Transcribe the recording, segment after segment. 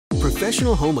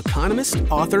professional home economist,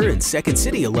 author, and Second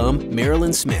City alum,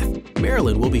 Mairlyn Smith.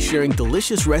 Mairlyn will be sharing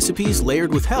delicious recipes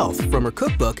layered with health from her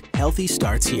cookbook, Healthy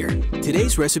Starts Here.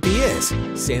 Today's recipe is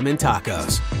salmon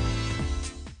tacos.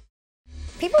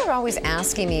 People are always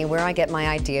asking me where I get my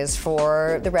ideas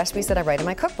for the recipes that I write in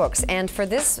my cookbooks. And for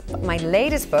this, my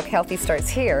latest book, Healthy Starts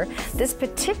Here, this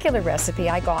particular recipe,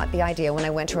 I got the idea when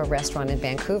I went to a restaurant in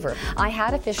Vancouver. I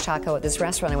had a fish taco at this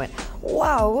restaurant. I went,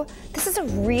 whoa, this is a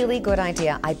really good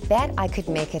idea. I bet I could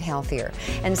make it healthier.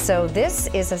 And so this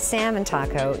is a salmon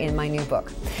taco in my new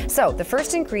book. So the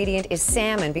first ingredient is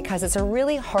salmon because it's a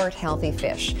really heart-healthy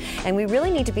fish. And we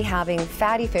really need to be having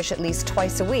fatty fish at least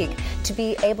twice a week to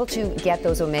be able to get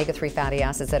those omega-3 fatty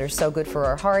acids that are so good for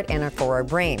our heart and for our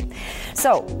brain.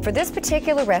 So for this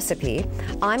particular recipe,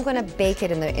 I'm going to bake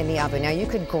it in the oven. Now you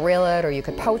could grill it or you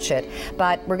could poach it,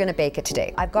 but we're going to bake it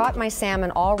today. I've got my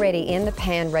salmon already in the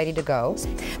pan ready to go.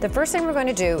 The first thing we're going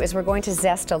to do is we're going to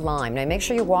zest a lime. Now make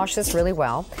sure you wash this really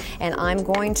well, and I'm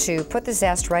going to put the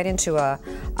zest right into a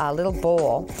little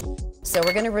bowl. So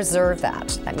we're going to reserve that.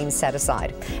 That means set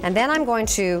aside. And then I'm going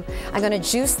to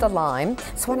juice the lime.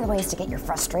 It's one of the ways to get your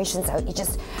frustrations out. You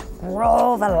just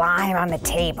roll the lime on the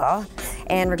table,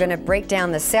 and we're going to break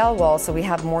down the cell wall so we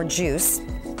have more juice.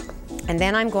 And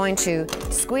then I'm going to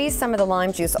squeeze some of the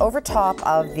lime juice over top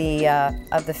of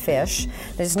the fish.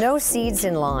 There's no seeds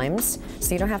in limes,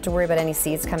 so you don't have to worry about any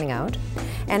seeds coming out.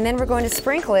 And then we're going to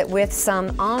sprinkle it with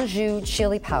some Anjou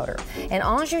chili powder. And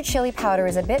Anjou chili powder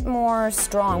is a bit more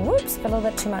strong, whoops, a little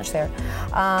bit too much there,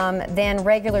 than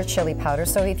regular chili powder.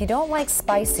 So if you don't like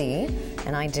spicy,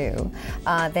 and I do,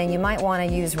 then you might want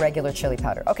to use regular chili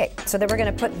powder. Okay, so then we're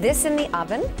going to put this in the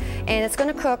oven, and it's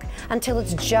going to cook until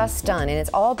it's just done. And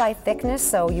it's all by thickness,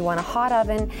 so you want a hot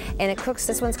oven, and it cooks,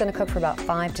 this one's going to cook for about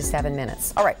 5 to 7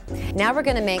 minutes. All right, now we're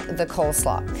going to make the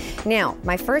coleslaw. Now,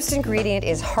 my first ingredient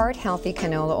is heart-healthy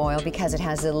canola oil because it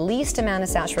has the least amount of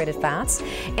saturated fats,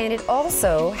 and it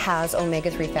also has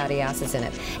omega-3 fatty acids in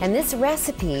it. And this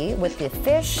recipe with the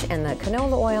fish and the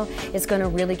canola oil is going to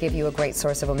really give you a great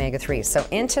source of omega-3s. So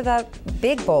into the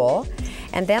big bowl,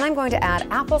 and then I'm going to add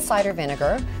apple cider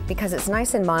vinegar because it's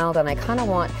nice and mild, and I kind of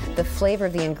want the flavor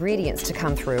of the ingredients to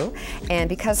come through. And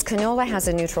because canola has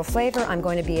a neutral flavor, I'm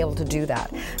going to be able to do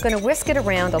that. I'm going to whisk it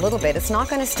around a little bit. It's not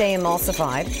going to stay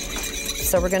emulsified.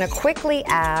 So we're going to quickly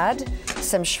add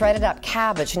some shredded up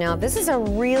cabbage. Now this is a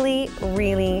really,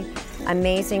 really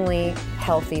amazingly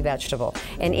healthy vegetable.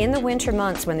 And in the winter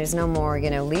months when there's no more,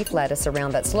 leaf lettuce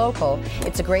around that's local,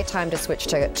 it's a great time to switch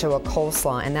to a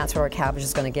coleslaw, and that's what our cabbage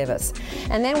is going to give us.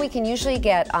 And then we can usually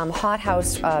get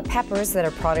hothouse peppers that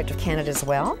are product of Canada as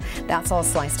well. That's all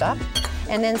sliced up.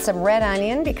 And then some red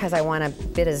onion because I want a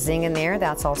bit of zing in there.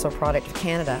 That's also a product of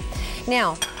Canada.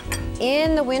 Now,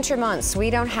 in the winter months, we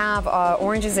don't have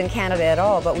oranges in Canada at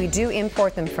all, but we do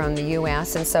import them from the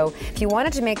US. And so if you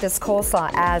wanted to make this coleslaw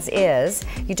as is,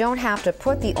 you don't have to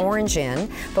put the orange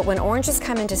in, but when oranges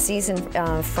come into season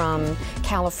from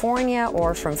California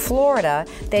or from Florida,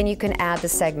 then you can add the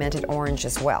segmented orange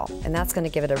as well. And that's going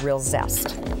to give it a real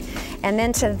zest. And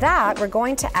then to that, we're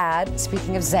going to add,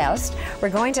 speaking of zest, we're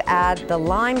going to add the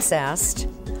lime zest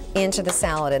into the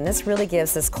salad, and this really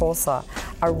gives this coleslaw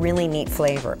a really neat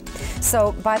flavor.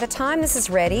 So by the time this is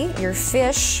ready, your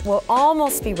fish will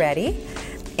almost be ready,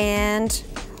 and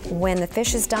when the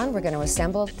fish is done, we're going to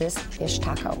assemble this fish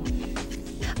taco.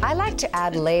 I like to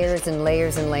add layers and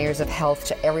layers and layers of health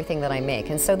to everything that I make,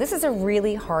 and so this is a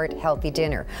really heart-healthy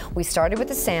dinner. We started with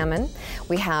the salmon,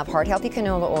 we have heart-healthy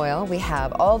canola oil, we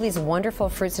have all these wonderful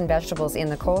fruits and vegetables in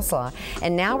the coleslaw,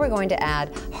 and now we're going to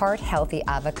add heart-healthy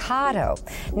avocado.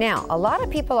 Now, a lot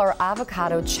of people are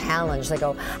avocado challenged. They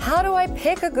go, how do I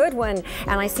pick a good one?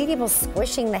 And I see people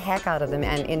squishing the heck out of them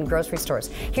in grocery stores.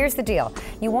 Here's the deal.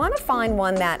 You want to find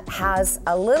one that has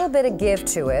a little bit of give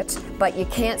to it, but you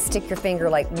can't stick your finger,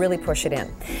 like really push it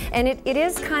in. And it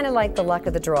is kind of like the luck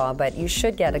of the draw, but you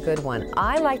should get a good one.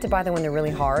 I like to buy them when they're really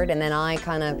hard, and then I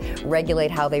kind of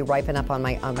regulate how they ripen up on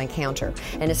my counter.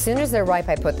 And as soon as they're ripe,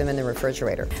 I put them in the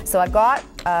refrigerator. So I've got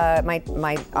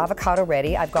my avocado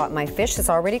ready. I've got my fish that's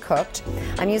already cooked.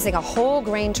 I'm using a whole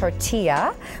grain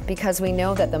tortilla because we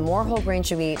know that the more whole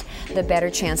grains you eat, the better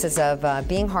chances of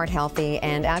being heart healthy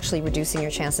and actually reducing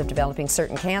your chance of developing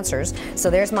certain cancers. So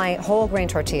there's my whole grain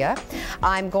tortilla.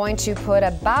 I'm going to put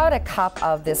about a cup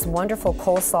of this wonderful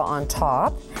coleslaw on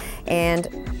top, and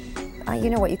you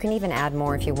know what, you can even add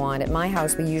more if you want. At my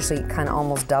house, we usually kind of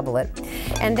almost double it.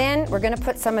 And then we're going to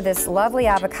put some of this lovely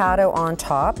avocado on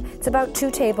top. It's about 2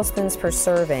 tablespoons per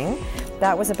serving.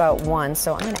 That was about 1,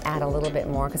 so I'm going to add a little bit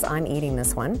more because I'm eating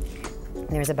this one.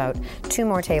 There's about 2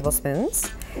 more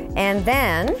tablespoons. And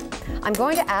then I'm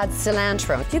going to add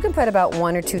cilantro. You can put about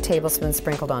 1 or 2 tablespoons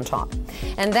sprinkled on top.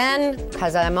 And then,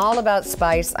 because I'm all about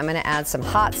spice, I'm gonna add some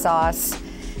hot sauce.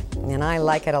 And I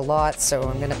like it a lot, so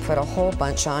I'm gonna put a whole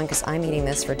bunch on because I'm eating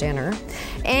this for dinner.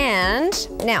 And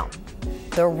now,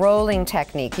 the rolling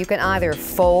technique. You can either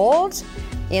fold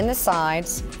in the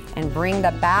sides and bring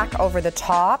the back over the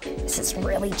top. This is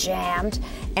really jammed.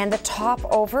 And the top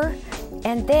over,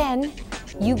 and then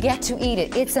you get to eat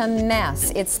it. It's a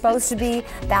mess. It's supposed to be,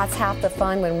 that's half the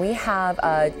fun. When we have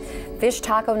a fish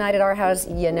taco night at our house,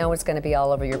 you know it's gonna be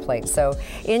all over your plate. So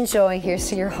enjoy, here's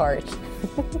to your heart.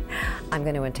 I'm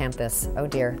gonna attempt this, oh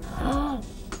dear.